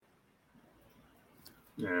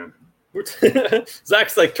Yeah.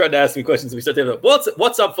 Zach's like trying to ask me questions. And we start to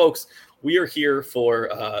what's up, folks? We are here for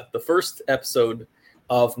the first episode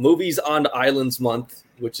of Movies on Islands Month,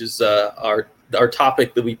 which is our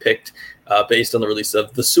topic that we picked based on the release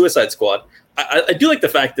of The Suicide Squad. I do like the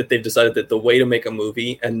fact that they've decided that the way to make a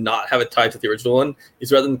movie and not have it tied to the original one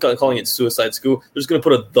is rather than calling it Suicide Squad, they're just going to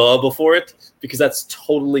put a "the" before it, because that's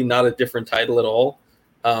totally not a different title at all.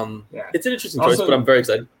 It's an interesting choice, but I'm very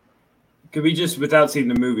excited. Could we just, without seeing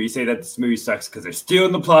the movie, say that this movie sucks because they're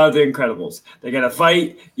stealing the plot of The Incredibles? They got to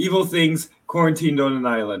fight evil things quarantined on an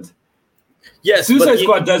island. Yes, Suicide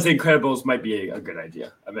Squad does The Incredibles might be a good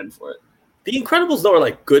idea. I'm in for it. The Incredibles, though, are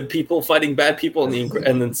like good people fighting bad people,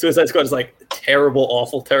 and then Suicide Squad is like terrible,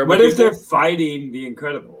 awful, terrible. What if they're fighting The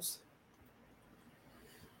Incredibles?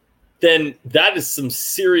 Then that is some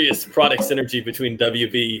serious product synergy between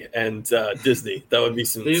WB and Disney. That would be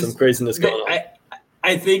some craziness going on.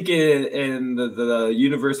 I think in the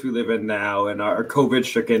universe we live in now, in our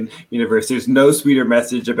COVID-stricken universe, there's no sweeter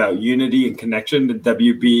message about unity and connection than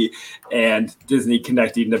WB and Disney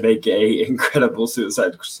connecting to make a incredible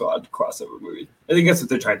Suicide Squad crossover movie. I think that's what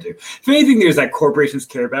they're trying to do. If anything, there's that corporations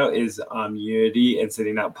care about is unity and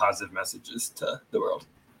sending out positive messages to the world.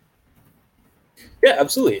 Yeah,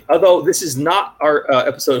 absolutely. Although this is not our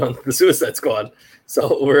episode on the Suicide Squad,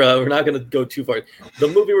 so we're not going to go too far. The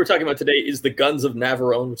movie we're talking about today is The Guns of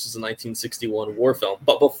Navarone, which is a 1961 war film.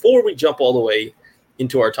 But before we jump all the way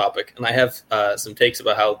into our topic, and I have some takes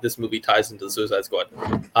about how this movie ties into the Suicide Squad,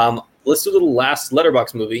 let's do a little last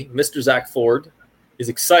Letterboxd movie. Mr. Zach Ford is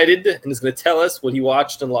excited and is going to tell us what he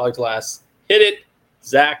watched and logged last. Hit it,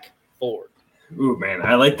 Zach Ford. Ooh, man,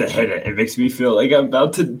 I like to hit it. It makes me feel like I'm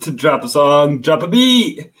about to drop a song, drop a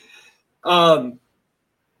beat.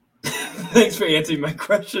 Thanks for answering my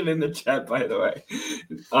question in the chat, by the way.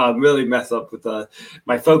 Really mess up with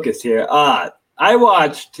my focus here. I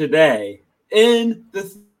watched today in the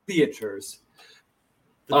theaters.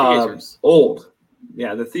 Old.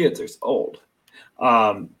 Yeah, the theaters, old.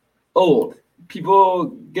 Old. People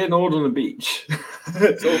getting old on the beach.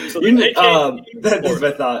 That's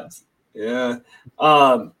my thoughts. Yeah.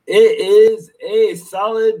 It is a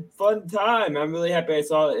solid, fun time. I'm really happy I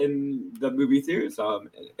saw it in the movie theaters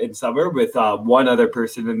in summer with one other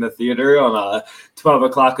person in the theater on 12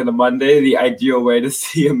 o'clock on a Monday, the ideal way to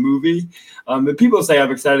see a movie. And people say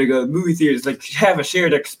I'm excited to go to the movie theaters, like have a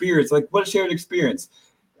shared experience. Like, what shared experience?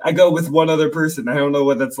 I go with one other person. I don't know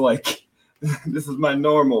what that's like. This is my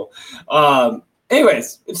normal.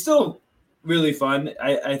 Anyways, it's still really fun.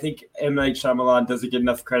 I think M. Night Shyamalan doesn't get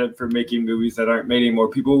enough credit for making movies that aren't made anymore.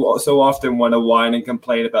 People so often want to whine and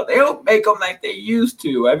complain about they don't make them like they used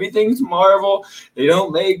to. Everything's Marvel. They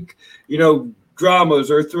don't make, dramas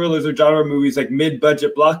or thrillers or genre movies like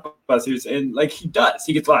mid-budget blockbusters. And like he does.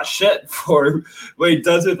 He gets a lot of shit for what he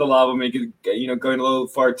does with a lot of them, making, going a little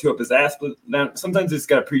far too up his ass. But now sometimes you just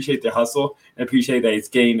got to appreciate the hustle and appreciate that he's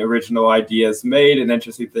getting original ideas made and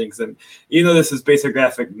interesting things. And even though this is based on a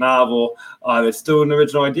graphic novel, it's still an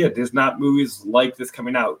original idea. There's not movies like this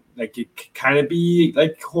coming out. Like it can kind of be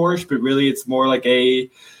like horror, but really it's more like a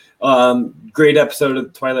great episode of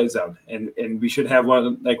the Twilight Zone. And we should have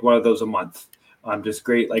one of those a month. Just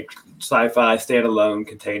great, like sci-fi standalone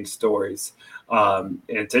contained stories. And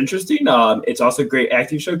it's interesting. It's also a great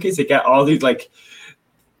acting showcase. They got all these like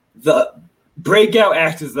the breakout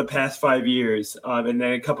actors of the past 5 years, and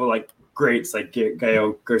then a couple like greats like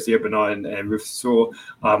Gael Garcia Bernal and Rufus Sewell.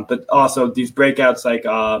 But also these breakouts like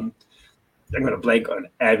I'm going to blank on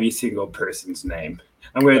every single person's name.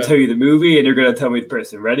 I'm going to tell you the movie, and you're going to tell me the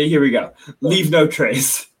person. Ready? Here we go. Leave No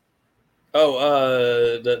Trace.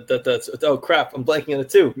 Oh, that's crap! I'm blanking on it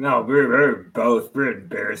too. No, we're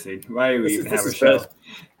embarrassing. Why do we even have a show? Bad.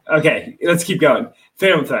 Okay, let's keep going.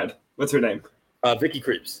 Phantom Thread. What's her name? Vicky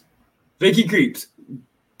Creeps. Vicky Creeps.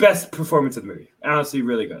 Best performance of the movie. Honestly,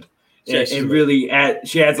 really good. Yeah, and really,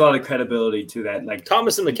 she adds a lot of credibility to that. Like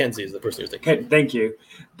Thomas and Mackenzie is the person who's thinking. Thank you,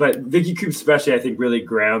 but Vicky Creeps especially, I think, really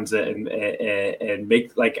grounds it and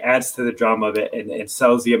adds to the drama of it and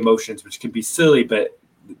sells the emotions, which can be silly, but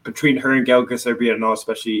between her and Gael Garcia Bernal,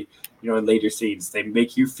 especially in later scenes, they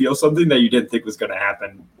make you feel something that you didn't think was going to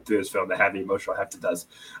happen through this film. That had the emotional heft it does.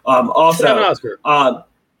 Also, have an Oscar.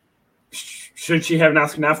 Should she have an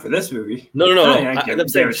Oscar now for this movie? No. She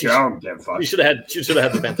should have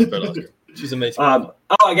had the Phantom Thread Oscar. She's amazing. I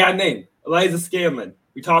got a name. Eliza Scanlon.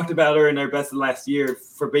 We talked about her in our Best of Last Year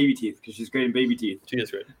for Baby Teeth because she's great in Baby Teeth. She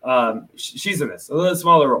is great. She's in this, a little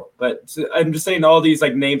smaller role. But I'm just saying all these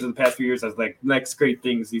like names of the past few years as like next great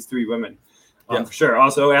things, these three women. For sure.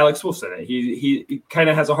 Also, Alex Wolff's in it. He kind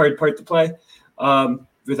of has a hard part to play.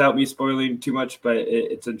 without me spoiling too much, but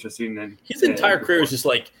it's interesting. And his entire career is just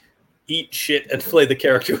like eat shit and play the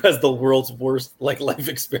character who has the world's worst like life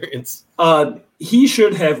experience. He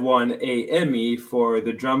should have won a Emmy for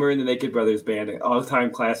The Drummer in the Naked Brothers Band, an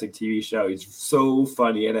all-time classic TV show. He's so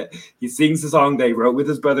funny in it. He sings the song they wrote with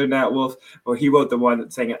his brother Nat Wolff, or he wrote the one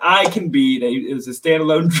that sang it. I Can Be. It was a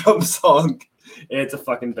standalone drum song, and it's a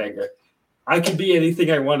fucking banger. I can be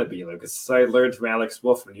anything I want to be, Lucas. So I learned from Alex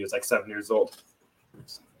Wolff when he was like 7 years old.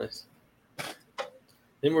 Nice.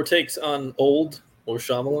 Any more takes on Old or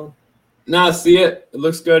Shyamalan? Nah, see it. It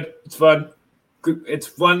looks good. It's fun. It's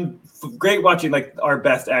fun. Great watching like our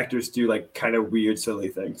best actors do like kind of weird, silly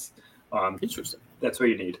things. Interesting. That's what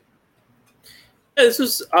you need. Yeah, this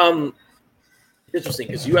was interesting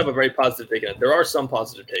because you have a very positive take on it. There are some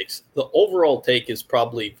positive takes. The overall take is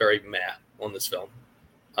probably very meh on this film,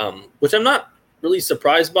 which I'm not really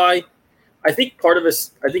surprised by. I think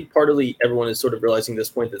partly everyone is sort of realizing at this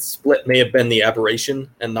point that Split may have been the aberration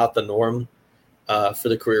and not the norm. For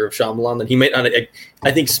the career of Shyamalan, and he made.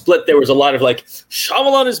 I think Split. There was a lot of like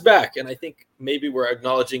Shyamalan is back, and I think maybe we're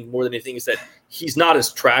acknowledging more than anything is that he's not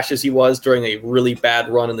as trash as he was during a really bad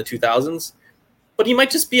run in the 2000s. But he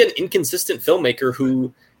might just be an inconsistent filmmaker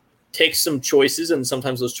who takes some choices, and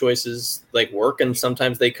sometimes those choices like work, and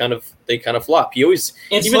sometimes they kind of flop. He always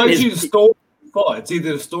it's largely the story. It's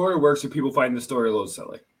either the story works or people find the story a little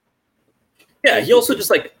silly. Yeah, he also just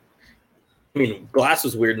like. I mean, Glass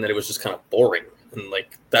was weird in that it was just kind of boring. And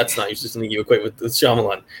like that's not usually something you equate with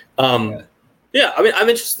Shyamalan. Yeah, I mean, I'm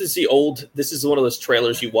interested to see Old. This is one of those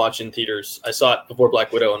trailers you watch in theaters. I saw it before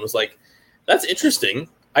Black Widow and was like, "That's interesting."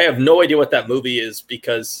 I have no idea what that movie is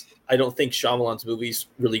because I don't think Shyamalan's movies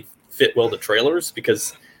really fit well to trailers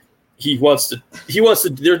because he wants to.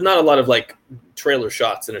 There's not a lot of like trailer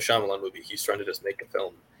shots in a Shyamalan movie. He's trying to just make a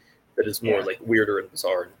film that is more like weirder and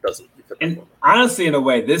bizarre and doesn't fit. And honestly, in a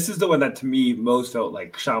way, this is the one that to me most felt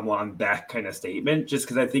like Shyamalan back kind of statement, just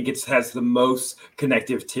because I think it has the most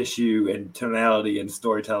connective tissue and tonality and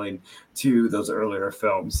storytelling to those earlier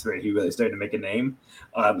films where he really started to make a name.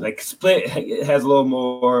 Like Split has a little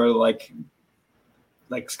more like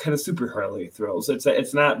kind of superhero thrills.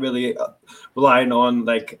 It's not really relying on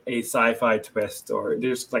like a sci-fi twist or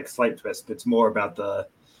there's like slight twist. It's more about the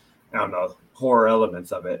horror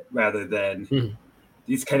elements of it rather than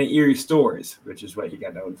these kind of eerie stories, which is what he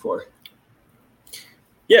got known for.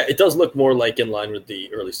 Yeah, it does look more like in line with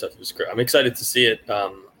the early stuff of his career. I'm excited to see it.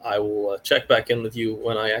 I will check back in with you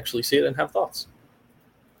when I actually see it and have thoughts.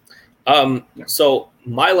 So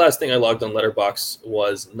my last thing I logged on Letterboxd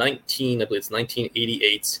was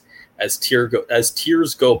 1988 as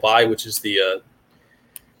Tears Go By, which is the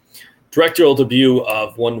directorial debut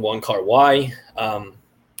of Wong Kar-wai.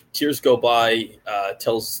 Tears Go By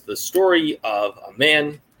tells the story of a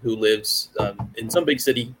man who lives in some big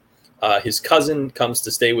city. His cousin comes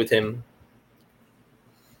to stay with him,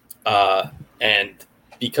 and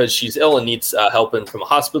because she's ill and needs help from a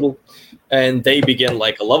hospital, and they begin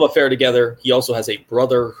like a love affair together. He also has a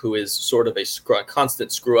brother who is sort of a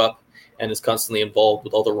constant screw up and is constantly involved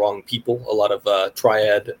with all the wrong people. A lot of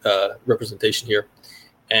triad representation here,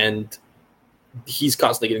 and he's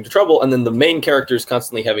constantly getting into trouble, and then the main character is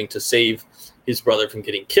constantly having to save his brother from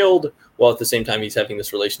getting killed, while at the same time he's having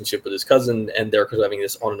this relationship with his cousin, and they're having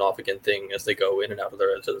this on and off again thing as they go in and out of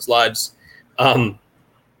their lives.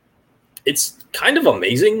 It's kind of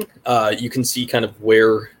amazing. You can see kind of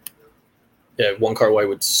where Wong Kar-wai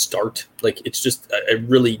would start. Like it's just a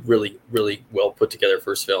really, really, really well put together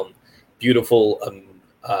first film. Beautiful,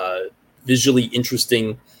 visually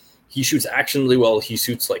interesting. He shoots action really well. He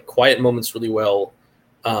shoots like quiet moments really well.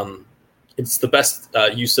 It's the best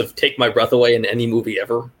use of "Take My Breath Away" in any movie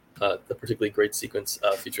ever. The particularly great sequence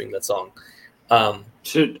featuring that song. This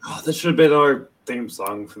should have been our theme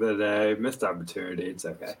song for the day. Missed opportunity. It's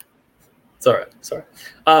okay. It's all right. Sorry.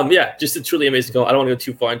 Yeah, just a truly amazing film. I don't want to go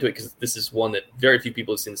too far into it because this is one that very few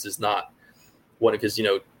people have seen. This is not one of his,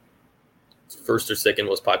 first or second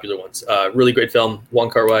most popular ones. Really great film. Wong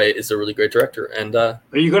Kar-wai is a really great director. And are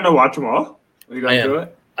you going to watch them all? Are you going to do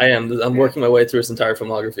it? I am. I'm working my way through his entire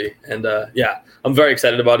filmography. And I'm very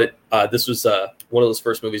excited about it. This was one of those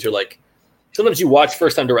first movies you're like, sometimes you watch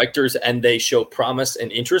first-time directors and they show promise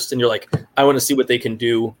and interest, and you're like, I want to see what they can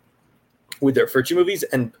do with their first movies.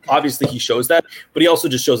 And obviously he shows that, but he also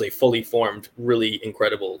just shows a fully formed, really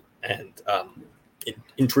incredible and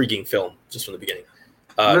intriguing film just from the beginning.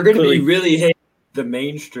 We're going to be really hating the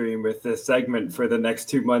mainstream with this segment for the next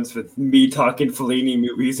 2 months with me talking Fellini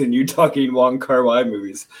movies and you talking Wong Kar-wai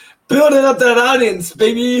movies. Building up that audience,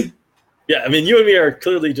 baby! Yeah, I mean, you and me are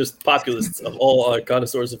clearly just populists of all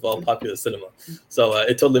connoisseurs of all popular cinema. So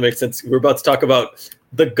it totally makes sense. We're about to talk about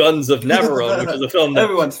The Guns of Navarone, which is a film that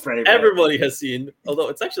everyone's favorite. Everybody has seen, although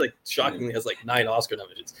it's actually like shockingly has like 9 Oscar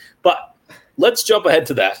nominations. But let's jump ahead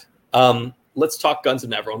to that. Let's talk Guns of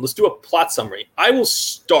Navarone. Let's do a plot summary. I will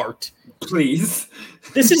start. Please.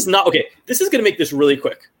 This is not okay. This is going to make this really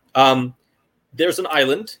quick. There's an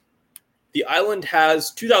island. The island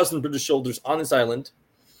has 2,000 British soldiers on this island.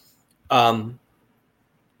 The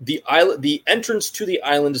entrance to the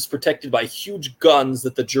island is protected by huge guns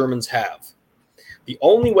that the Germans have. The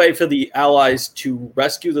only way for the Allies to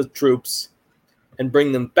rescue the troops and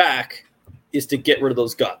bring them back is to get rid of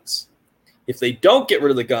those guns. If they don't get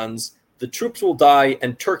rid of the guns, the troops will die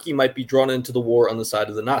and Turkey might be drawn into the war on the side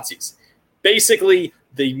of the Nazis. Basically,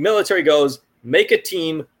 the military goes, make a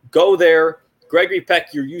team, go there. Gregory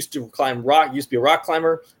Peck, you used to climb rock, used to be a rock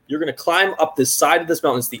climber. You're going to climb up this side of this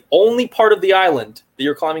mountain. It's the only part of the island that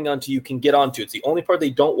you're climbing onto you can get onto. It's the only part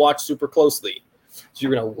they don't watch super closely. So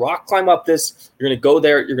you're going to rock climb up this. You're going to go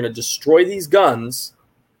there. You're going to destroy these guns.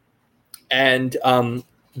 And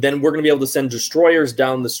then we're going to be able to send destroyers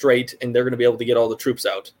down the strait, and they're going to be able to get all the troops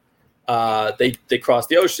out. They cross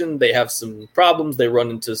the ocean. They have some problems. They run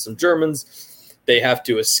into some Germans. They have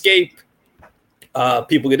to escape.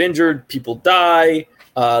 People get injured. People die.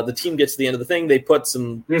 The team gets to the end of the thing. They put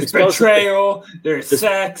some There's betrayal. There's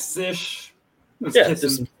sex-ish.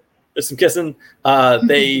 There's some kissing.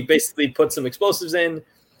 They basically put some explosives in.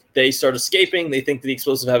 They start escaping. They think the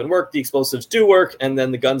explosives haven't worked. The explosives do work, and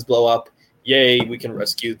then the guns blow up. Yay, we can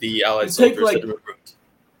rescue the Allied soldiers that are recruited.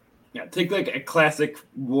 Yeah, take like a classic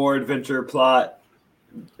war adventure plot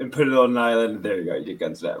and put it on an island. There you go. You get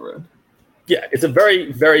Guns of Navarone. Yeah, it's a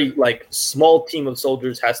very, very like small team of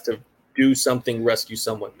soldiers has to do something, rescue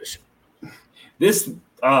someone mission. This,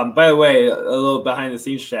 by the way, a little behind the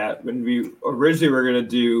scenes chat. When we originally were going to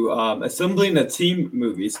do assembling a team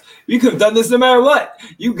movies, you could have done this no matter what.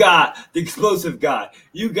 You got the explosive guy.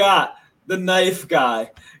 You got the knife guy.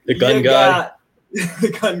 The gun guy.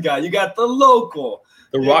 The gun guy. You got the local.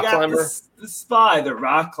 The rock climber. The spy. The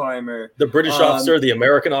rock climber. The British officer. The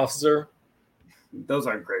American officer. Those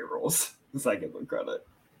aren't great roles. I give them credit.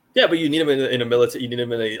 Yeah, but you need them in a military. You need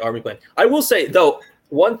them in an army plane. I will say though,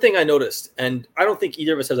 one thing I noticed, and I don't think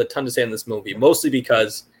either of us has a ton to say on this movie, mostly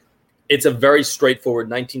because it's a very straightforward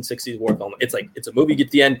 1960s war film. It's a movie. You get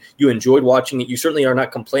to the end, you enjoyed watching it. You certainly are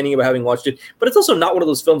not complaining about having watched it, but it's also not one of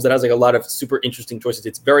those films that has like a lot of super interesting choices.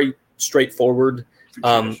 It's very straightforward.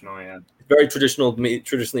 Very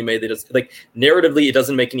traditionally made. They just like narratively, it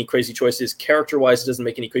doesn't make any crazy choices. Character-wise, it doesn't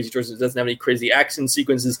make any crazy choices. It doesn't have any crazy action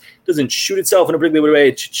sequences. It doesn't shoot itself in a particular way.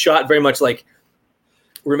 It's shot very much like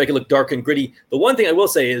we're gonna make it look dark and gritty. The one thing I will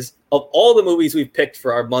say is, of all the movies we've picked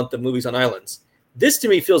for our month of movies on islands, this to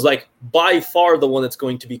me feels like by far the one that's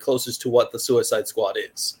going to be closest to what the Suicide Squad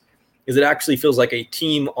is. Is it actually feels like a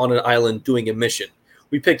team on an island doing a mission.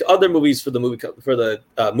 We picked other movies for the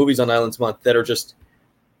movies on islands month that are just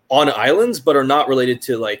on islands, but are not related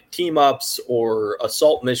to like team ups or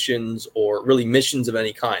assault missions or really missions of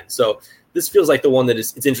any kind. So this feels like the one that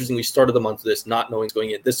it's interesting. We started the month with this, not knowing it's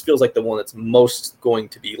going in. This feels like the one that's most going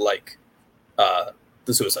to be like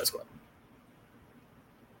the Suicide Squad.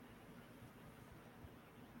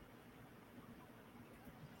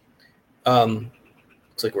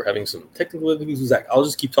 Looks like we're having some technical difficulties with Zach. I'll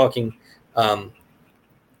just keep talking. I'll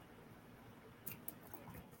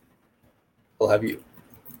have you.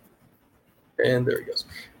 And there he goes.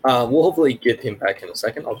 We'll hopefully get him back in a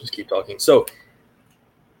second. I'll just keep talking. So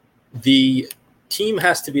the team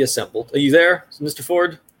has to be assembled. Are you there, Mr.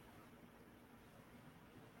 Ford?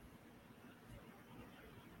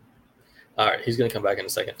 All right, he's going to come back in a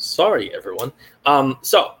second. Sorry, everyone.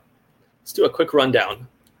 So let's do a quick rundown.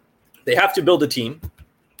 They have to build a team.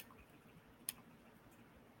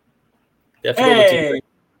 Build a team.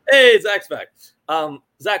 Hey, Zach's back.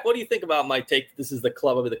 Zach, what do you think about my take? This is the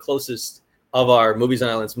club of the closest of our Movies on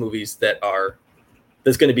Islands movies that's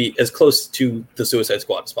going to be as close to the Suicide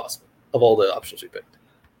Squad as possible of all the options we picked.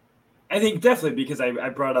 I think definitely because I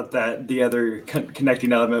brought up that the other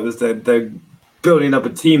connecting element was the building up a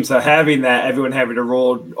team. So having that, everyone having to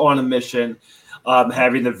roll on a mission,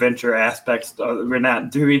 having the venture aspects. We're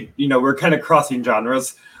not doing, we're kind of crossing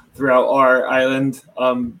genres throughout our island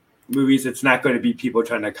movies. It's not going to be people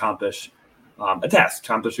trying to accomplish a task,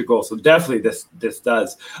 accomplish a goal. So definitely this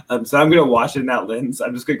does. So I'm going to watch it in that lens.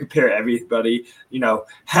 I'm just going to compare everybody,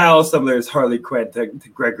 how similar is Harley Quinn to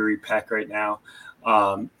Gregory Peck right now.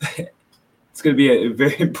 It's going to be a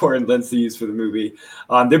very important lens to use for the movie.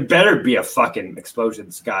 There better be a fucking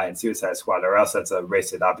explosions guy in Suicide Squad, or else that's a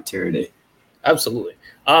wasted opportunity. Absolutely.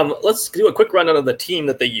 Let's do a quick rundown of the team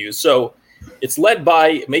that they use. So it's led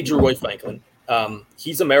by Major Roy Franklin.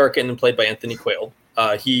 He's American and played by Anthony Quayle.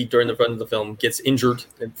 He, during the run of the film, gets injured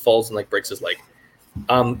and falls and like breaks his leg.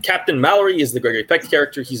 Captain Mallory is the Gregory Peck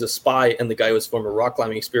character. He's a spy and the guy who has former rock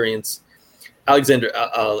climbing experience.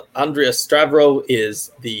 Andreas Stavro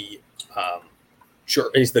is he's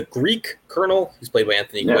the Greek colonel. He's played by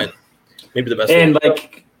Anthony Quinn. Maybe the best. And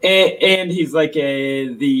and he's like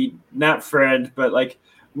the not friend, but like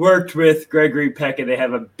worked with Gregory Peck, and they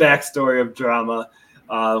have a backstory of drama.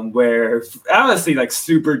 Where honestly, like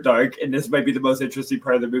super dark, and this might be the most interesting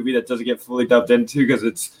part of the movie that doesn't get fully dubbed into because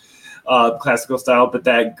it's classical style. But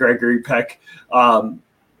that Gregory Peck,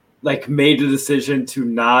 like made a decision to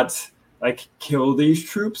not like kill these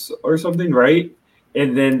troops or something, right?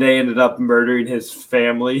 And then they ended up murdering his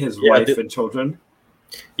family, his wife and children.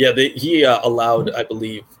 Yeah, he allowed, I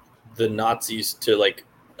believe, the Nazis to like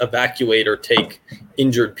evacuate or take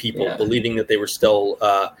injured people, believing that they were still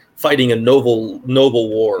fighting a noble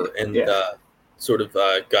war, and sort of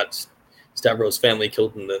got Stavros' family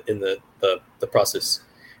killed in the process.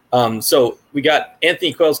 So we got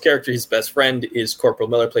Anthony Quayle's character. His best friend is Corporal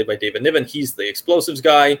Miller, played by David Niven. He's the explosives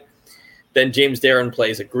guy. Then James Darren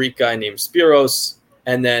plays a Greek guy named Spiros.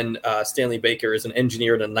 And then Stanley Baker is an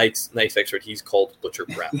engineer and a knife expert. He's called Butcher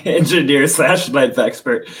Brown. Engineer/knife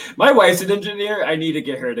expert. My wife's an engineer. I need to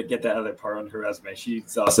get her to get that other part on her resume.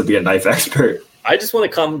 She's also be a knife expert. I just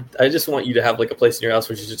want you to have like a place in your house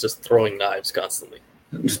where she's just throwing knives constantly.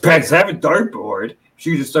 Just practice. Have a dartboard.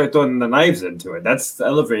 She just start throwing the knives into it. That's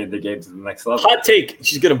elevating the game to the next level. Hot take.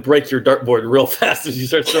 She's going to break your dartboard real fast if you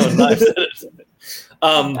start throwing knives at it.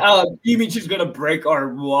 You mean she's going to break our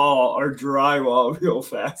drywall real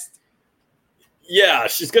fast? Yeah,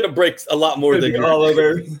 she's going to break a lot more than all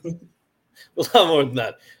over. A lot more than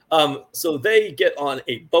that. So they get on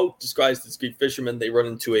a boat disguised as Greek fishermen. They run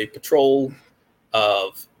into a patrol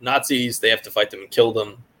of Nazis. They have to fight them and kill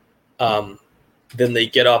them. Then they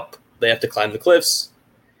get up. They have to climb the cliffs.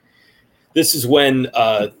 This is when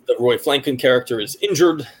the Roy Flanken character is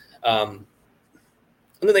injured. And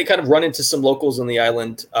then they kind of run into some locals on the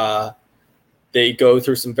island. They go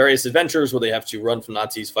through some various adventures where they have to run from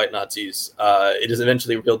Nazis, fight Nazis. It is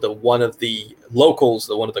eventually revealed that one of the locals,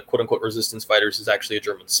 one of the quote-unquote resistance fighters, is actually a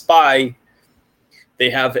German spy. They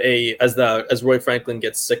have as Roy Franklin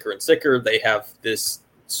gets sicker and sicker, they have this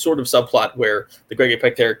sort of subplot where the Gregory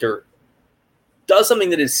Peck character does something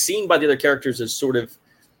that is seen by the other characters as sort of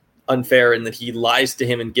unfair, and that he lies to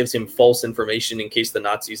him and gives him false information in case the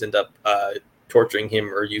Nazis end up torturing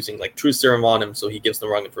him or using like truth serum on him, so he gives them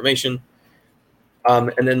wrong information.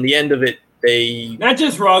 And then the end of it, they not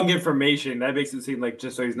just wrong information. That makes it seem like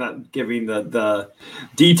just so he's not giving the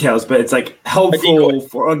details, but it's like helpful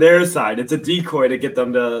for on their side. It's a decoy to get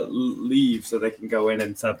them to leave so they can go in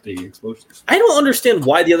and set the explosives. I don't understand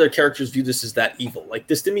why the other characters view this as that evil. Like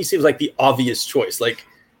this to me seems like the obvious choice. Like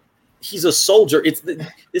he's a soldier.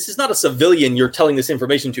 This is not a civilian you're telling this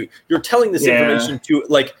information to. You're telling this information to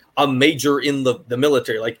like a major in the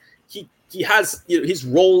military. Like he has, his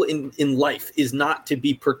role in life is not to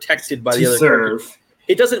be protected by the other characters.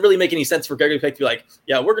 It doesn't really make any sense for Gregory Peck to be like,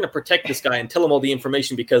 yeah, we're going to protect this guy and tell him all the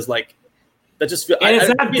information because like that just feels. And it's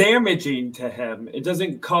not damaging to him. It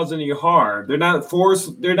doesn't cause any harm. They're not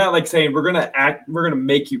forced. They're not like saying we're going to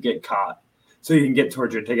make you get caught so you can get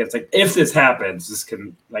tortured. It's like if this happens, this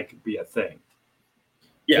can like be a thing.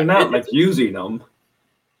 Yeah, they're not like using them.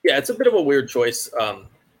 Yeah, it's a bit of a weird choice.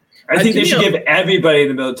 I think they should give everybody in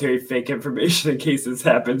the military fake information in case this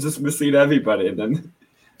happens. Just mislead everybody, and then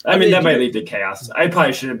I mean that might lead to chaos. I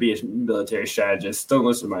probably shouldn't be a military strategist. Don't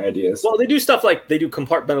listen to my ideas. Well, they do stuff like they do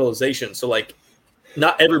compartmentalization, so like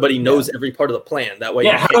not everybody knows every part of the plan. That way,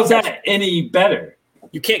 how's that any better?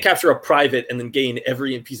 You can't capture a private and then gain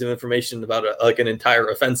every piece of information about an entire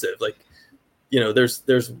offensive. Like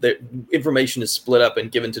the information is split up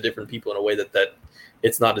and given to different people in a way that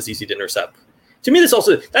it's not as easy to intercept. To me,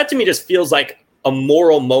 that to me just feels like a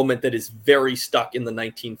moral moment that is very stuck in the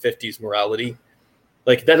 1950s morality.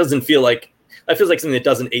 Like that feels like something that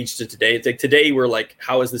doesn't age to today. It's like today we're like,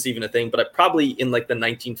 how is this even a thing? But it probably in like the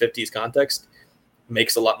 1950s context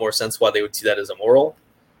makes a lot more sense why they would see that as immoral.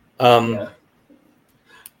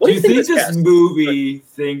 What do you think this movie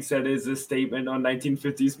thinks that is a statement on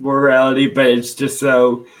 1950s morality, but it's just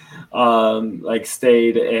so like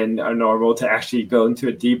staid and normal to actually go into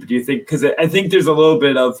it deep? Do you think, because I think there's a little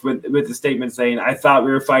bit of with the statement saying, I thought we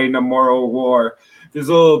were fighting a moral war. There's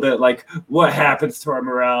a little bit like what happens to our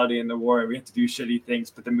morality in the war, and we have to do shitty things,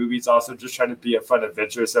 but the movie's also just trying to be a fun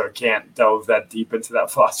adventure, so it can't delve that deep into that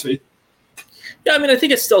philosophy. Yeah, I mean, I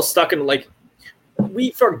think it's still stuck in like,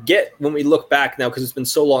 we forget when we look back now because it's been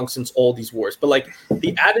so long since all these wars, but like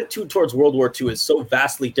the attitude towards World War II is so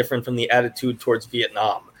vastly different from the attitude towards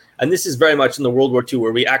Vietnam. And this is very much in the World War II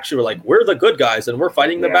where we actually were like, we're the good guys and we're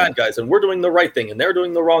fighting the bad guys and we're doing the right thing and they're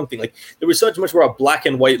doing the wrong thing. Like there was so much more a black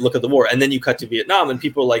and white look at the war. And then you cut to Vietnam and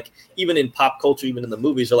people like, even in pop culture, even in the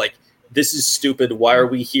movies, are like, this is stupid. Why are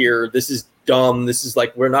we here? This is dumb. This is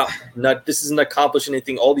like, we're not, this isn't accomplishing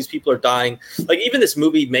anything. All these people are dying. Like even this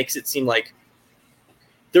movie makes it seem like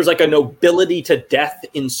there's like a nobility to death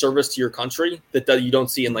in service to your country that you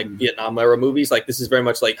don't see in like Vietnam era movies. Like this is very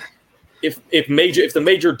much like, if the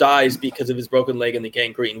major dies because of his broken leg and the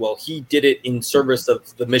gangrene, well, he did it in service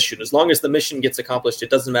of the mission. As long as the mission gets accomplished,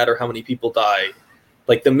 it doesn't matter how many people die.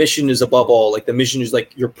 Like the mission is above all. Like the mission is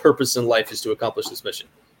like your purpose in life is to accomplish this mission.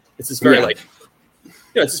 It's this very like,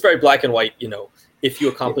 it's just very black and white. If you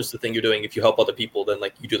accomplish the thing you're doing, if you help other people, then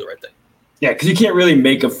like you do the right thing. Yeah, because you can't really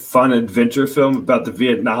make a fun adventure film about the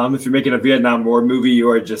Vietnam. If you're making a Vietnam War movie,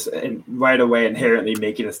 you are just right away inherently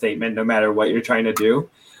making a statement, no matter what you're trying to do.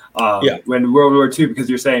 When World War II, because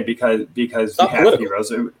you're saying because we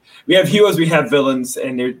have heroes, we have villains,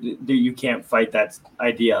 and you can't fight that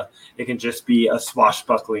idea. It can just be a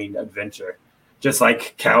swashbuckling adventure, just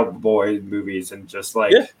like cowboy movies and just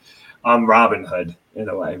like Robin Hood in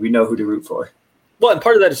a way. We know who to root for. Well, and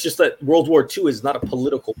part of that is just that World War II is not a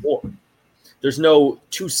political war. There's no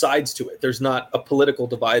two sides to it. There's not a political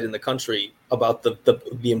divide in the country about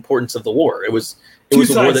the importance of the war. It was two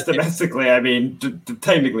sides domestically. I mean,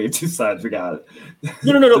 technically, two sides. We got it.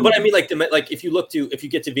 No. But I mean, like if you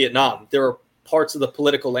get to Vietnam, there are parts of the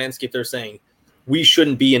political landscape that are saying we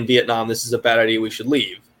shouldn't be in Vietnam. This is a bad idea. We should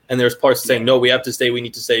leave. And there's parts saying no, we have to stay. We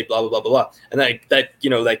need to stay. Blah blah blah blah blah. And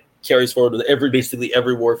that carries forward with basically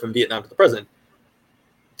every war from Vietnam to the present.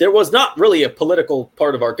 There was not really a political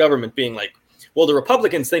part of our government being like, well, the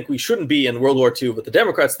Republicans think we shouldn't be in World War II, but the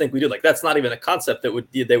Democrats think we do. Like that's not even a concept that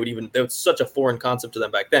was such a foreign concept to them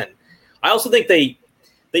back then. I also think they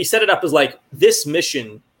set it up as like this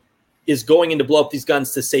mission is going in to blow up these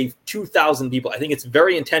guns to save 2,000 people. I think it's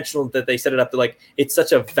very intentional that they set it up to like it's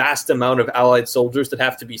such a vast amount of Allied soldiers that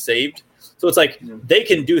have to be saved. So it's like they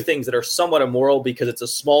can do things that are somewhat immoral because it's a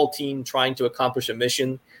small team trying to accomplish a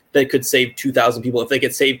mission that could save 2,000 people. If they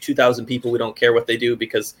could save 2,000 people, we don't care what they do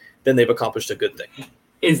because then they've accomplished a good thing.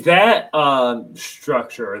 Is that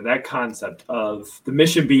structure, or that concept of the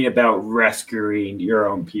mission being about rescuing your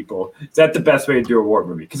own people, is that the best way to do a war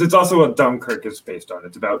movie? Because it's also what Dunkirk is based on.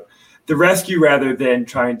 It's about the rescue rather than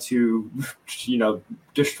trying to,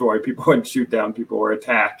 destroy people and shoot down people or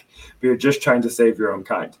attack. But you're just trying to save your own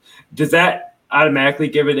kind. Does that automatically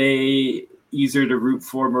give it a easier to root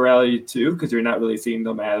for morality too? Because you're not really seeing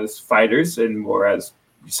them as fighters and more as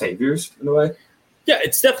saviors in a way? Yeah,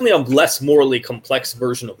 it's definitely a less morally complex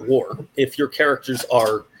version of war. If your characters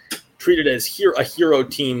are treated as a hero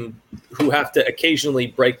team who have to occasionally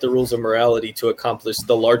break the rules of morality to accomplish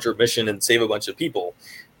the larger mission and save a bunch of people,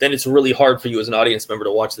 then it's really hard for you as an audience member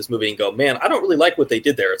to watch this movie and go, man, I don't really like what they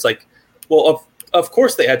did there. It's like, well, of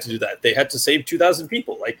course they had to do that. They had to save 2,000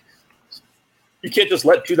 people. Like, you can't just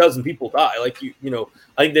let 2,000 people die. Like,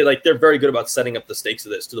 I think they're very good about setting up the stakes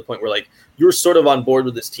of this to the point where like you're sort of on board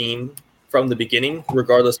with this team from the beginning,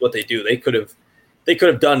 regardless of what they do. They could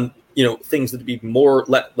have done, things that would be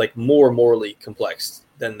more morally complex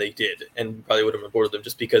than they did, and probably would have been bored of them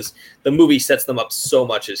just because the movie sets them up so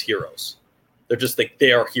much as heroes. They're just like,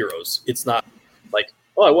 they are heroes. It's not like,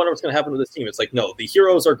 oh, I wonder what's going to happen to this team. It's like, no, the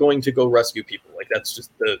heroes are going to go rescue people. Like that's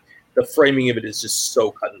just the framing of it is just so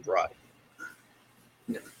cut and dry.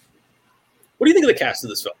 Yeah. What do you think of the cast of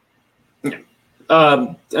this film? Yeah.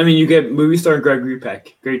 I mean, you get movie star Gregory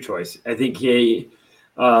Peck. Great choice. I think he,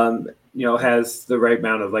 has the right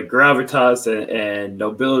amount of like gravitas and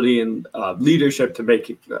nobility and leadership to make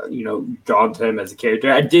it, drawn to him as a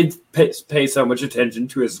character. I did pay so much attention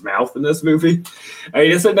to his mouth in this movie. I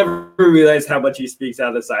guess I never realized how much he speaks out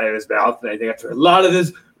of the side of his mouth, and I think that's where a lot of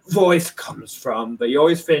his voice comes from. But he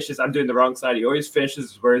always finishes. I'm doing the wrong side. He always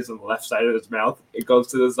finishes his words on the left side of his mouth. It goes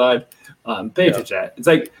to the side. Pay attention to that. It's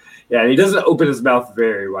like. Yeah, and he doesn't open his mouth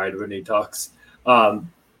very wide when he talks. But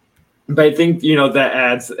I think, that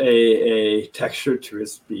adds a texture to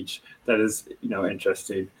his speech that is,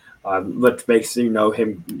 interesting. What makes,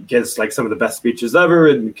 him gets like some of the best speeches ever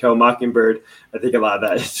in Kill Mockingbird. I think a lot of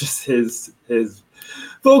that is just his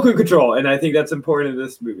vocal control. And I think that's important in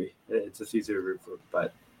this movie. It's just easier to root for.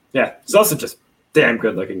 But yeah, he's also just damn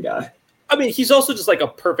good looking guy. I mean, he's also just like a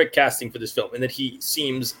perfect casting for this film in that he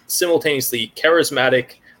seems simultaneously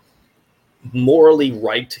charismatic, morally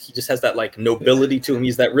right. He just has that like nobility to him.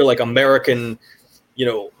 He's that real like American,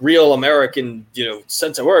 real American,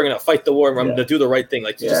 sense of we're going to fight the war. I'm going to do the right thing.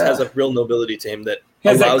 Like he just has a real nobility to him that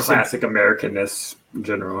has allows that classic Americanness in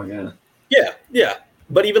general. Yeah. Yeah. Yeah.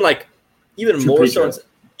 But even more so,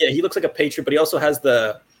 Yeah, he looks like a patriot, but he also has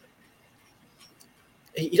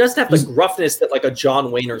he doesn't have the gruffness that like a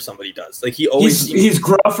John Wayne or somebody does. Like he's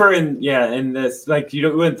gruffer and this like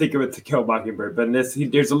you wouldn't think of it To Kill a Mockingbird, but in this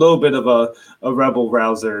there's a little bit of a rebel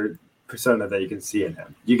rouser persona that you can see in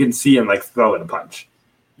him. You can see him like throwing a punch.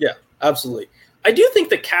 Yeah, absolutely. I do think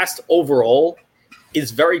the cast overall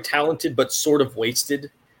is very talented, but sort of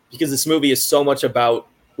wasted because this movie is so much about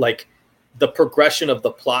like the progression of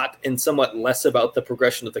the plot and somewhat less about the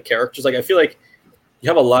progression of the characters. Like I feel like you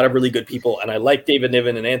have a lot of really good people, and I like David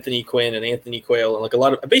Niven and Anthony Quinn and Anthony Quayle and like a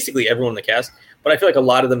lot of basically everyone in the cast. But I feel like a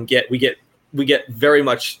lot of them we get very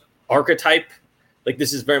much archetype. Like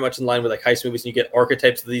this is very much in line with like heist movies, and you get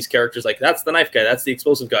archetypes of these characters. Like that's the knife guy, that's the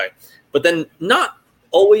explosive guy. But then not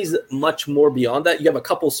always much more beyond that. You have a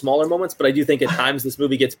couple smaller moments, but I do think at times this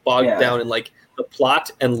movie gets bogged down in like the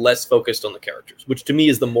plot and less focused on the characters, which to me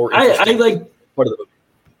is the more interesting part of the movie.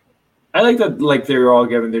 I like that, like they were all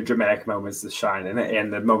given their dramatic moments to shine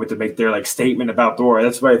and the moment to make their like statement about the war.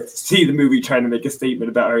 That's why I see the movie trying to make a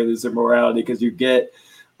statement about how there's their morality, because you get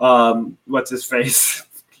what's his face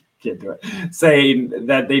can't do it saying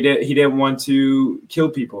that he didn't want to kill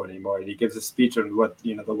people anymore, and he gives a speech on what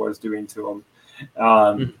the war's doing to him.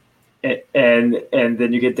 And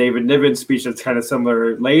then you get David Niven's speech that's kind of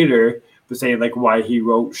similar later, but saying like why he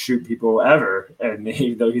won't shoot people ever, and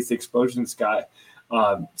even though he's the explosions guy.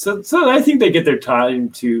 So I think they get their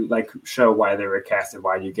time to like show why they were cast and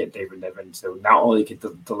why you get David Niven to not only get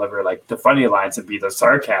to deliver like the funny lines and be the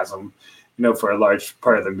sarcasm, for a large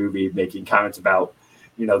part of the movie, making comments about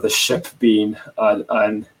the ship being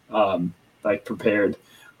like prepared,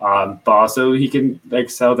 but also he can like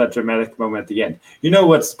sell that dramatic moment at the end.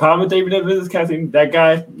 What's the problem with David Niven is casting that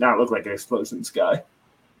guy not look like an explosions guy.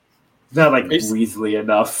 It's not like Weasley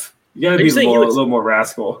enough. You got to be a little more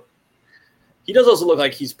rascal. He does also look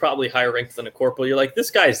like he's probably higher ranked than a corporal. You're like,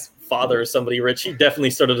 this guy's father is somebody rich. He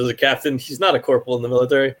definitely started as a captain. He's not a corporal in the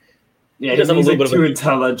military. Yeah, he's a little bit too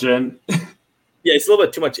intelligent. Yeah, it's a little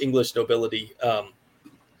bit too much English nobility.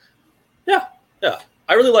 Yeah.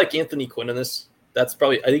 I really like Anthony Quinn in this. That's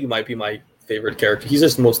probably, I think he might be my favorite character. He's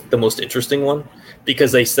just the most interesting one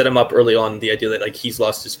because they set him up early on, the idea that like he's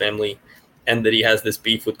lost his family and that he has this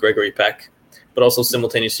beef with Gregory Peck. But also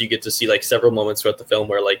simultaneously, you get to see like several moments throughout the film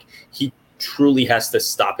where like he truly has to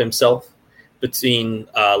stop himself between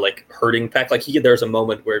like hurting Peck. Like there's a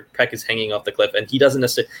moment where Peck is hanging off the cliff and he doesn't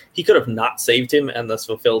necessarily, he could have not saved him and thus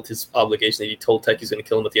fulfilled his obligation that he told Peck he's going to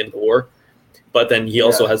kill him at the end of the war. But then he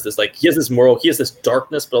also has this he has this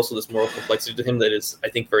darkness, but also this moral complexity to him that is, I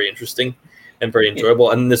think, very interesting and very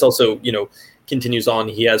enjoyable. And this also, continues on.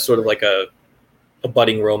 He has sort of like a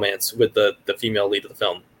budding romance with the female lead of the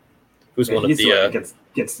film, who's one of the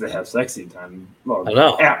gets to have sexy time. Well, I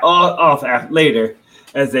know. Later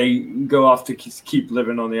as they go off to keep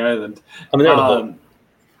living on the island. I mean, they're on a boat.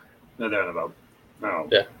 No, they're on a boat. Oh.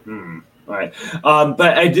 Yeah. All right.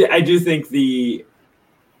 But I do think the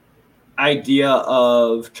idea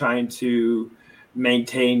of trying to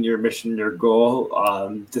maintain your mission, your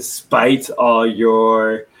goal, despite all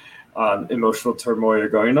your emotional turmoil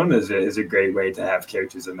going on is a great way to have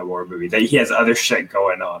characters in the war movie. That he has other shit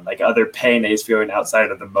going on, like other pain that he's feeling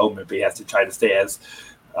outside of the moment, but he has to try to stay as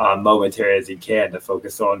momentary as he can to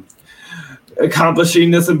focus on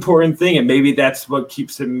accomplishing this important thing, and maybe that's what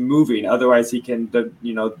keeps him moving. Otherwise, he can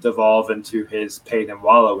devolve into his pain and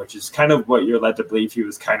wallow, which is kind of what you're led to believe he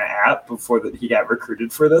was kind of at before he got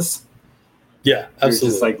recruited for this. Yeah, absolutely. He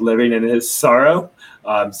was just like living in his sorrow.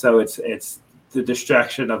 So it's the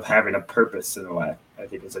distraction of having a purpose in a way. I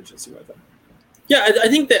think is interesting with him. Yeah, I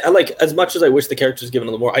think that like as much as I wish the characters given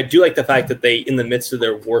a little more, I do like the fact that they, in the midst of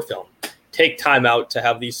their war film, take time out to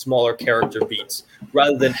have these smaller character beats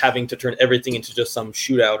rather than having to turn everything into just some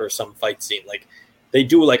shootout or some fight scene. Like they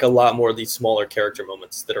do like a lot more of these smaller character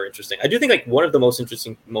moments that are interesting. I do think like one of the most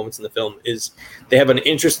interesting moments in the film is they have an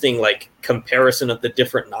interesting like comparison of the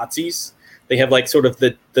different Nazis. They have like sort of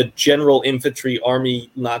the general infantry army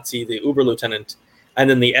Nazi, the Oberlieutenant, and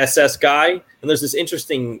then the SS guy. And there's this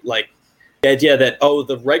interesting like the idea that,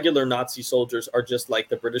 the regular Nazi soldiers are just like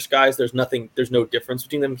the British guys. There's no difference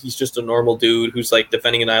between them. He's just a normal dude who's like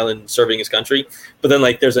defending an island, serving his country. But then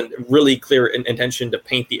like there's a really clear intention to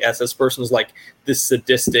paint the SS person as like this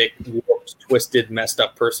sadistic, warped, twisted, messed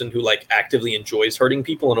up person who like actively enjoys hurting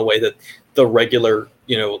people in a way that the regular,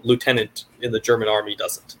 lieutenant in the German army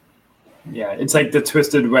doesn't. Yeah, it's like the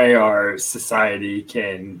twisted way our society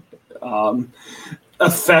can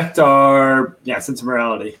affect our sense of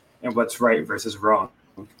morality and what's right versus wrong.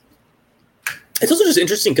 It's also just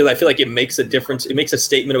interesting because I feel like it makes a difference. It makes a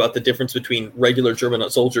statement about the difference between regular German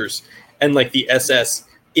soldiers and like the SS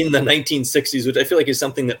in the 1960s, which I feel like is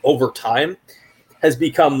something that over time has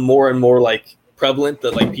become more and more like prevalent,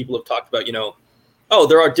 that like people have talked about, you know, oh,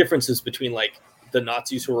 there are differences between like the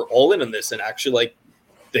Nazis who were all in on this and actually like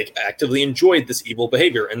they actively enjoyed this evil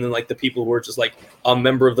behavior, and then like the people who were just like a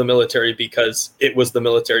member of the military because it was the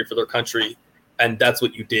military for their country and that's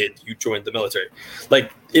what you did, you joined the military.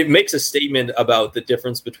 Like it makes a statement about the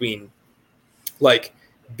difference between like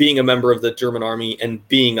being a member of the German army and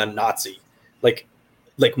being a Nazi, like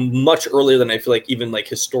much earlier than I feel like even like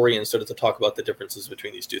historians started to talk about the differences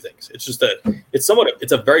between these two things. It's just it's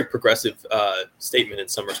a very progressive statement in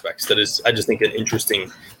some respects that is, I just think, an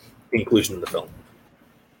interesting inclusion in the film.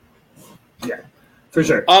 Yeah, for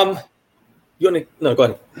sure. You want to? No, go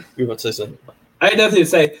ahead. You were about to say something. I had nothing to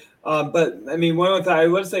say. But I mean, one more thing I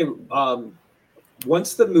want to say,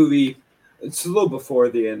 once the movie, it's a little before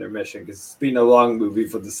the intermission because it's been a long movie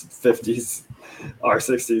for the 50s or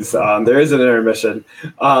 60s. There is an intermission.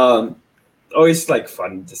 Always like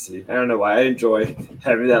fun to see. I don't know why I enjoy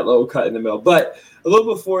having that little cut in the middle. But a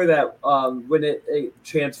little before that, when it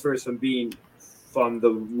transfers from being from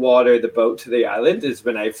the water, the boat to the island, is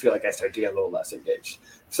when I feel like I start to get a little less engaged.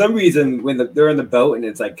 For some reason, when they're in the boat and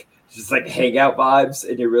it's like just like hangout vibes,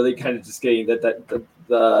 and you're really kind of just getting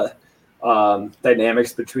the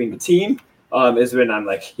dynamics between the team, is when I'm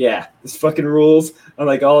like, yeah, this fucking rules. I'm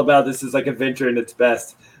like all about this is like adventure in its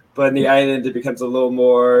best. But in the island, it becomes a little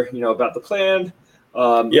more, you know, about the plan,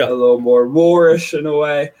 a little more warish in a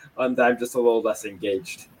way. I'm just a little less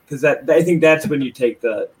engaged. Because I think that's when you take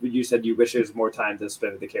when you said you wish there was more time to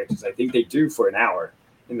spend with the characters. I think they do for an hour.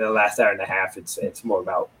 In the last hour and a half, it's more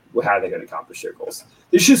about how they're going to accomplish their goals.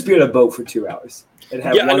 They should just be on a boat for 2 hours and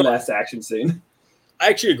have one last action scene. I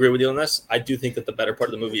actually agree with you on this. I do think that the better part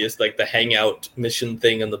of the movie is like the hangout mission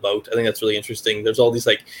thing on the boat. I think that's really interesting. There's all these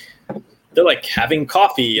like, they're like having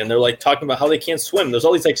coffee and they're like talking about how they can't swim. There's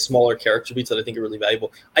all these like smaller character beats that I think are really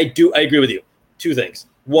valuable. I agree with you. 2 things.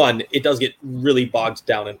 One, it does get really bogged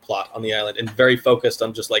down in plot on the island and very focused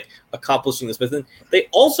on just like accomplishing this mission. They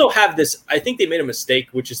also have this, I think they made a mistake,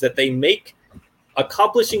 which is that they make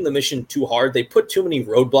accomplishing the mission too hard. They put too many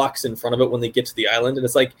roadblocks in front of it when they get to the island. And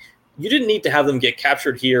it's like, you didn't need to have them get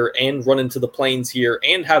captured here and run into the planes here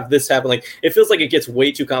and have this happen. Like, it feels like it gets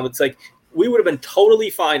way too common. It's like, we would have been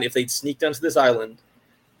totally fine if they'd sneaked onto this island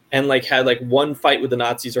and like had like one fight with the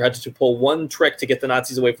Nazis or had to pull one trick to get the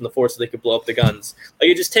Nazis away from the fort so they could blow up the guns. Like,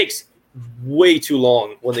 it just takes way too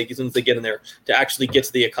long when they get in there to actually get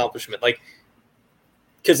to the accomplishment. Like,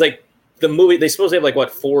 because like the movie, they supposed to have like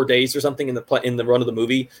what 4 days or something in the run of the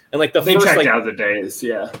movie, and like they first checked like out the days,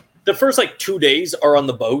 yeah. The first like 2 days are on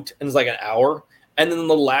the boat and it's like an hour, and then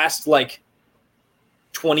the last like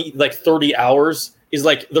 30 hours is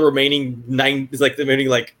like the remaining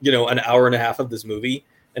an hour and a half of this movie.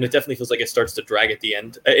 And it definitely feels like it starts to drag at the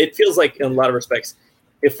end. It feels like, in a lot of respects,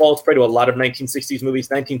 it falls prey to a lot of 1960s movies.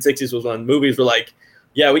 1960s was when movies were like,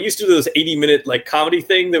 yeah, we used to do this 80-minute like comedy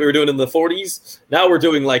thing that we were doing in the 40s. Now we're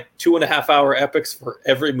doing like 2.5-hour epics for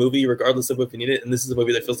every movie, regardless of if you need it. And this is a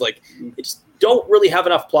movie that feels like it just don't really have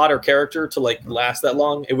enough plot or character to like last that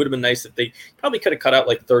long. It would have been nice if they probably could have cut out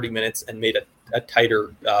like 30 minutes and made a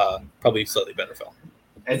tighter, probably slightly better film.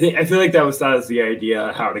 I feel like that was the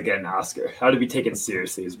idea, how to get an Oscar, how to be taken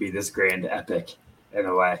seriously, is be this grand epic in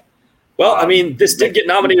a way. Well, I mean, this did get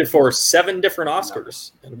nominated for 7 different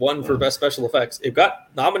Oscars and 1 for Best Special Effects. It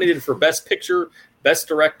got nominated for Best Picture, Best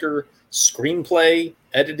Director, Screenplay,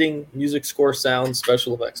 Editing, Music Score, Sound,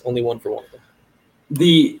 Special Effects. Only 1 for one of them.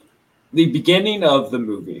 The beginning of the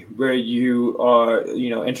movie, where you are,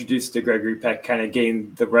 introduced to Gregory Peck, kind of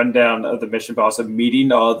getting the rundown of the mission, but also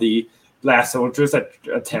meeting all the last soldiers that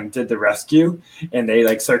attempted the rescue, and they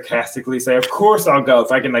like sarcastically say, "Of course I'll go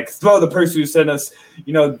if I can like throw the person who sent us,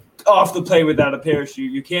 off the plane without a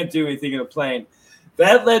parachute. You can't do anything in a plane."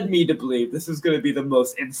 That led me to believe this is going to be the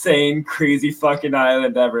most insane, crazy fucking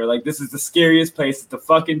island ever. Like, this is the scariest place. It's the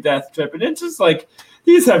fucking death trip, and it's just like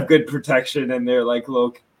these have good protection and they're like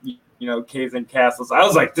little, caves and castles. I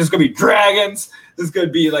was like, there's gonna be dragons. There's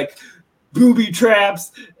gonna be like booby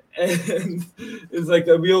traps, and it's like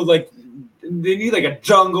a real like. They need like a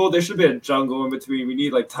jungle. There should be a jungle in between. We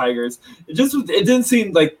need like tigers. It didn't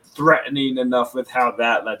seem like threatening enough with how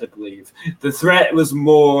that led to believe. The threat was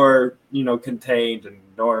more, contained and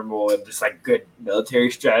normal, and just like good military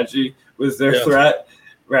strategy was their threat,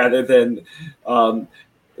 rather than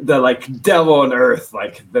the like devil on earth,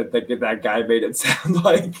 like that guy made it sound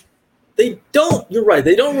like. You're right.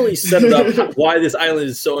 They don't really set it up why this island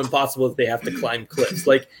is so impossible that they have to climb cliffs.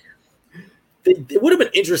 Like, it would have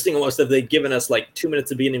been interesting almost if they'd given us like 2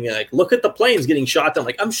 minutes of being and be like, look at the planes getting shot down.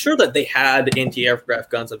 Like, I'm sure that they had anti-aircraft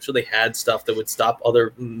guns. I'm sure they had stuff that would stop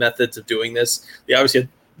other methods of doing this. They obviously had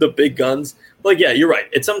the big guns. But like, yeah, you're right.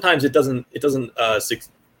 Sometimes it doesn't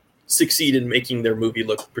succeed in making their movie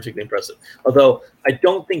look particularly impressive. Although I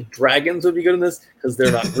don't think dragons would be good in this because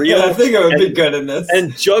they're not real. Yeah, I think it would be good in this.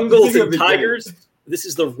 And jungles and tigers. This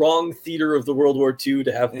is the wrong theater of the World War II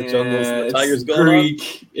to have the jungles and the tigers going on.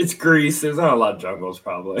 It's Greece. There's not a lot of jungles,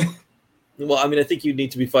 probably. Well, I mean, I think you'd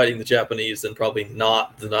need to be fighting the Japanese and probably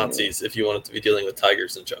not the Nazis if you wanted to be dealing with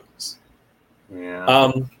tigers and jungles.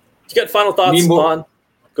 Yeah. You got final thoughts on?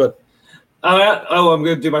 Good. I'm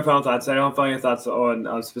going to do my final thoughts. I don't have final thoughts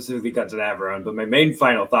on specifically Guns of Navarone, but my main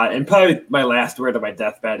final thought, and probably my last word on my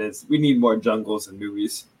deathbed, is we need more jungles in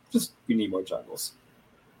movies. We need more jungles.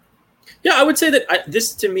 Yeah, I would say that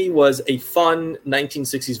this to me was a fun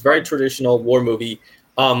 1960s, very traditional war movie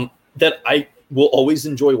that I will always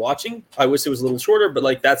enjoy watching. I wish it was a little shorter, but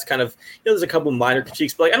like that's kind of, there's a couple minor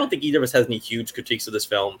critiques, but like I don't think either of us has any huge critiques of this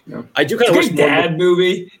film. No. I do kind of wish more dad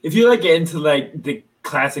movie. If you like get into like the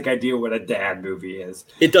classic idea of what a dad movie is,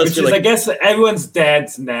 it does. Which is, like, I guess everyone's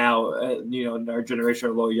dads now, in our generation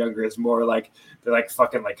or a little younger, is more like they're like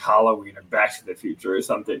fucking like Halloween or Back to the Future or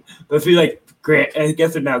something. But if you like, I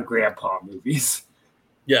guess they're now grandpa movies.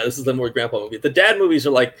 Yeah, this is the more grandpa movie. The dad movies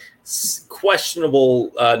are like questionable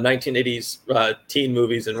 1980s teen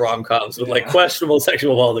movies and rom-coms with like questionable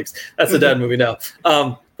sexual politics. That's the dad movie now.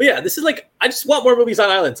 But yeah, this is like, I just want more movies on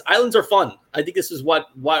islands. Islands are fun. I think this is why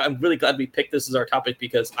I'm really glad we picked this as our topic,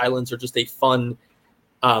 because islands are just a fun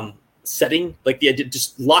setting. Like the idea,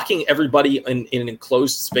 just locking everybody in an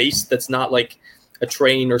enclosed space that's not like a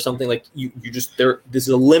train or something. Like you just there's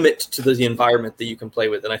a limit to the environment that you can play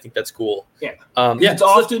with, and I think that's cool. Yeah, it's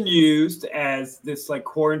often used as this like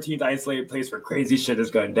quarantined, isolated place where crazy shit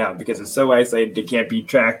is going down because it's so isolated it can't be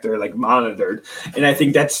tracked or like monitored. And I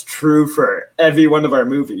think that's true for every one of our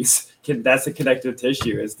movies. That's a connective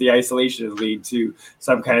tissue, is the isolation is leading to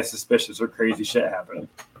some kind of suspicious or crazy shit happening.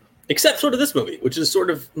 Except sort of this movie, which is sort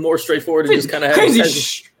of more straightforward and just kind of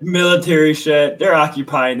crazy military shit. They're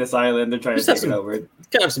occupying this island. They're trying to take it over. Kind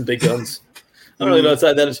of have some big guns. I don't really know what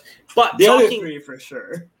side that is. But the other three for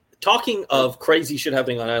sure. Talking of crazy shit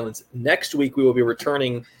happening on islands, next week we will be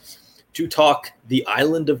returning to talk The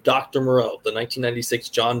Island of Dr. Moreau, the 1996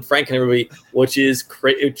 John Franken movie, which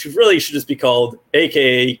really should just be called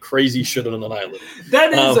AKA Crazy Shit on an Island.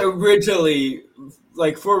 That is originally,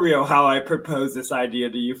 like, for real, how I proposed this idea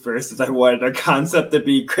to you first, is I wanted a concept to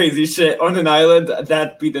be crazy shit on an island.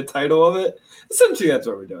 That'd be the title of it. Essentially, that's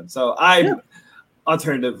what we're doing. So I'm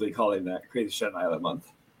alternatively calling that Crazy Shit on Island Month.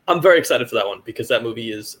 I'm very excited for that one because that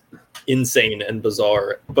movie is insane and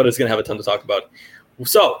bizarre, but it's going to have a ton to talk about.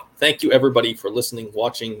 So thank you, everybody, for listening,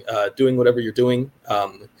 watching, doing whatever you're doing.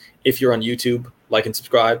 If you're on YouTube, like and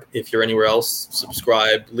subscribe. If you're anywhere else,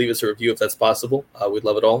 subscribe. Leave us a review if that's possible. We'd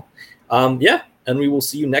love it all. And we will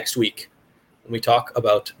see you next week when we talk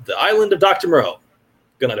about The Island of Dr. Moreau.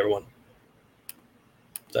 Good night, everyone.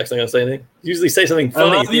 Zach's not going to say anything. Usually say something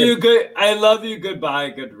funny. I love you. Goodbye.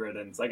 Good riddance.